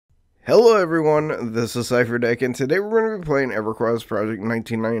Hello everyone, this is Cipher, and today we're going to be playing Everquest Project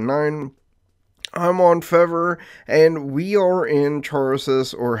 1999. I'm on Fevr, and we are in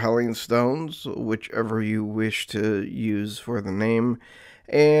Charasis or Helling Stones, whichever you wish to use for the name.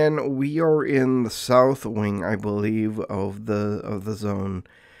 And we are in the south wing, I believe, of the zone.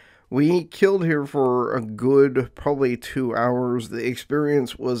 We killed here for a good, probably 2 hours. The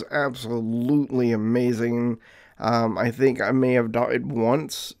experience was absolutely amazing. I think I may have died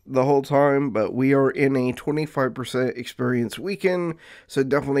once the whole time, but we are in a 25% experience weekend, so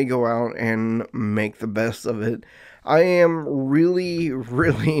definitely go out and make the best of it. I am really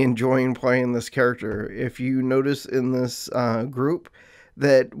enjoying playing this character. If you notice in this group,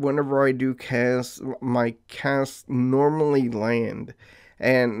 that whenever I do cast, my casts normally land,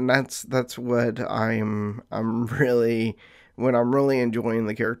 and that's what I'm really when I'm really enjoying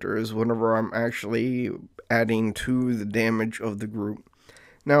the character is whenever I'm actually adding to the damage of the group.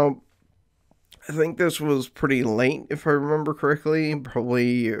 Now, I think this was pretty late, if I remember correctly,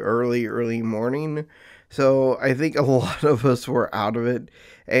 probably early morning. So I think a lot of us were out of it,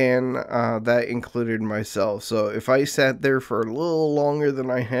 and that included myself. So if I sat there for a little longer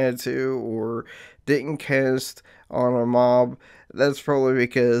than I had to, or didn't cast on a mob, that's probably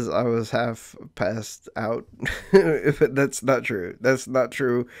because I was half passed out. If that's not true, that's not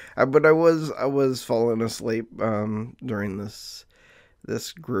true. But I was falling asleep during this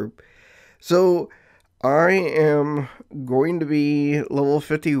group. So I am going to be level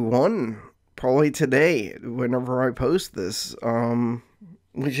 51 probably today whenever I post this.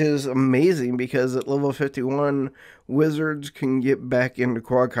 Which is amazing because at level 51, wizards can get back into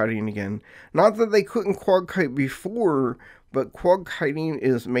quad kiting again. Not that they couldn't quad kite before, but quad kiting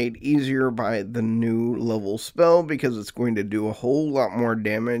is made easier by the new level spell because it's going to do a whole lot more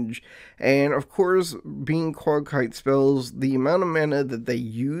damage. And of course, being quad kite spells, the amount of mana that they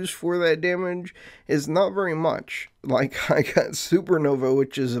use for that damage is not very much. Like, I got Supernova,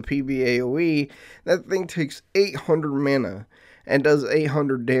 which is a PB that thing takes 800 mana and does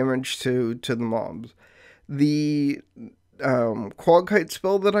 800 damage to the mobs. The quad kite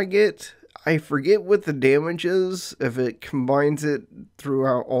spell that I get, I forget what the damage is, if it combines it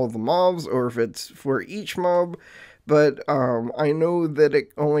throughout all the mobs or if it's for each mob, but I know that it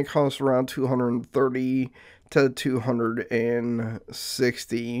only costs around 230 to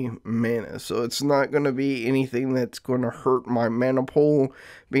 260 mana, so it's not going to be anything that's going to hurt my mana pool,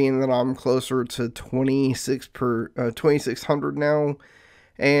 being that I'm closer to 2600 now,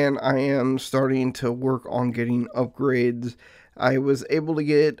 and I am starting to work on getting upgrades. I was able to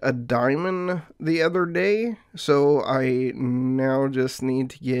get a diamond the other day, so I now just need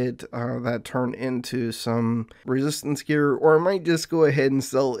to get that turned into some resistance gear, or I might just go ahead and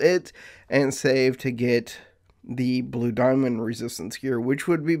sell it and save to get the blue diamond resistance gear, which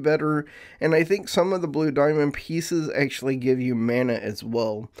would be better. And I think some of the blue diamond pieces actually give you mana as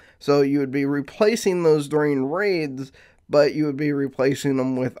well, so you would be replacing those during raids, but you would be replacing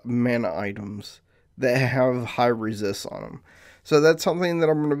them with mana items that have high resist on them. So that's something that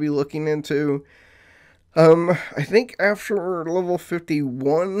I'm going to be looking into. I think after level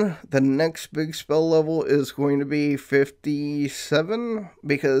 51, the next big spell level is going to be 57,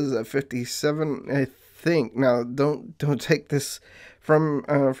 because at 57, I think, now don't take this from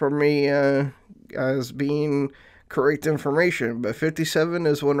me as being correct information, but 57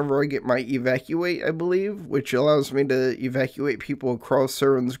 is whenever I get my evacuate, I believe, which allows me to evacuate people across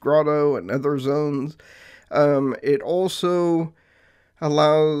Siren's Grotto and other zones. It also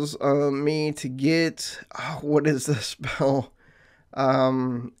allows me to get, what is the spell?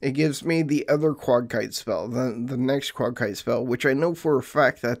 It gives me the other quad kite spell, the next quad kite spell, which I know for a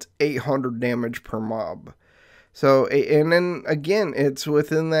fact that's 800 damage per mob. So, and then again, it's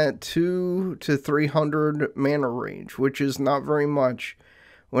within that 2 to 300 mana range, which is not very much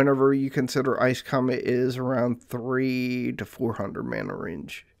whenever you consider Ice Comet is around 3 to 400 mana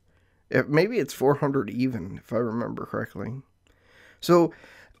range. Maybe it's 400 even, if I remember correctly. So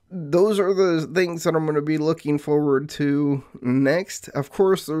those are the things that I'm going to be looking forward to next. Of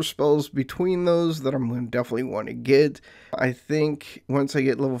course, there's spells between those that I'm going to definitely want to get. I think once I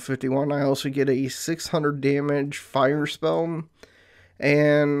get level 51, I also get a 600 damage fire spell,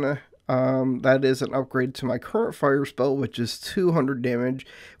 and that is an upgrade to my current fire spell, which is 200 damage.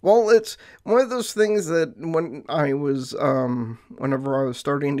 Well, it's one of those things that when I was, whenever I was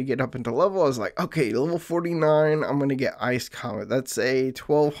starting to get up into level, I was like, okay, level 49, I'm going to get Ice Comet. That's a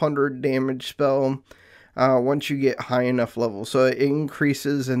 1200 damage spell once you get high enough level. So it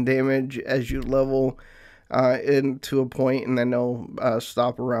increases in damage as you level into a point, and then it'll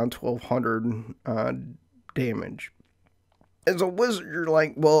stop around 1200 damage. as a wizard, you're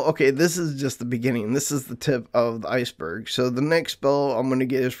like, well, okay, this is just the beginning. This is the tip of the iceberg. So the next spell I'm going to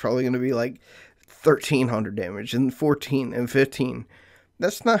get is probably going to be like 1300 damage and 14 and 15.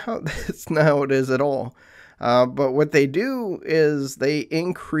 That's not how it is at all. But what they do is they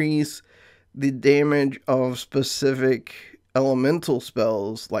increase the damage of specific elemental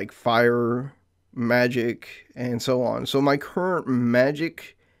spells like fire, magic, and so on. So my current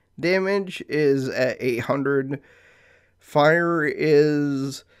magic damage is at 800. Fire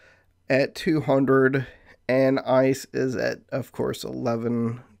is at 200, and ice is at, of course,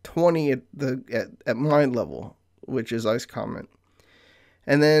 1120 at my level, which is ice comment.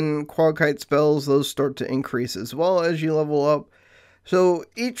 And then quad kite spells, those start to increase as well as you level up. So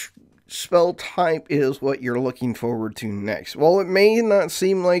each spell type is what you're looking forward to next. While it may not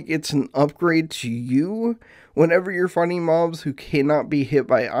seem like it's an upgrade to you, whenever you're fighting mobs who cannot be hit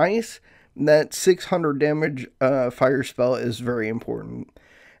by ice, that 600 damage fire spell is very important.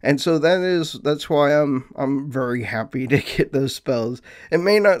 And so that's why I'm very happy to get those spells. It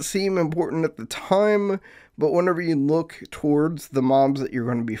may not seem important at the time, but whenever you look towards the mobs that you're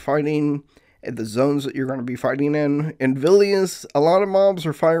going to be fighting, and the zones that you're going to be fighting in Vilius, a lot of mobs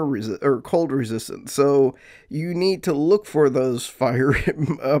are cold resistant, so you need to look for those fire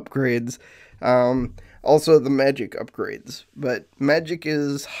upgrades. Also the magic upgrades, but magic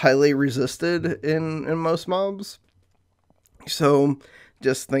is highly resisted in most mobs, so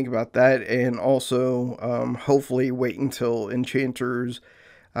just think about that. And also hopefully wait until enchanters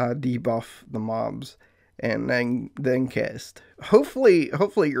debuff the mobs and then cast. Hopefully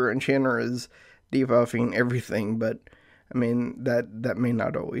your enchanter is debuffing everything, but I mean that may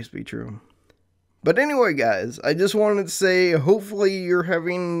not always be true. But anyway, guys, I just wanted to say hopefully you're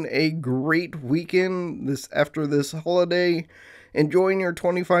having a great weekend after this holiday, enjoying your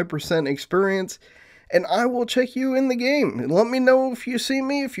 25% experience, and I will check you in the game. Let me know if you see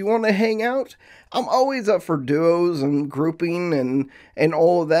me, if you want to hang out. I'm always up for duos and grouping and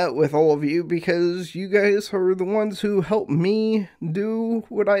all of that with all of you, because you guys are the ones who help me do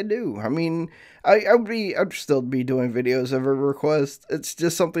what I do. I mean, I'd still be doing videos of Everquest. It's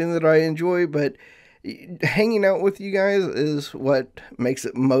just something that I enjoy, but hanging out with you guys is what makes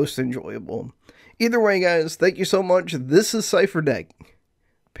it most enjoyable. Either way, guys, thank you so much. This is Cipher.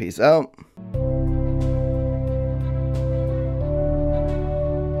 Peace out.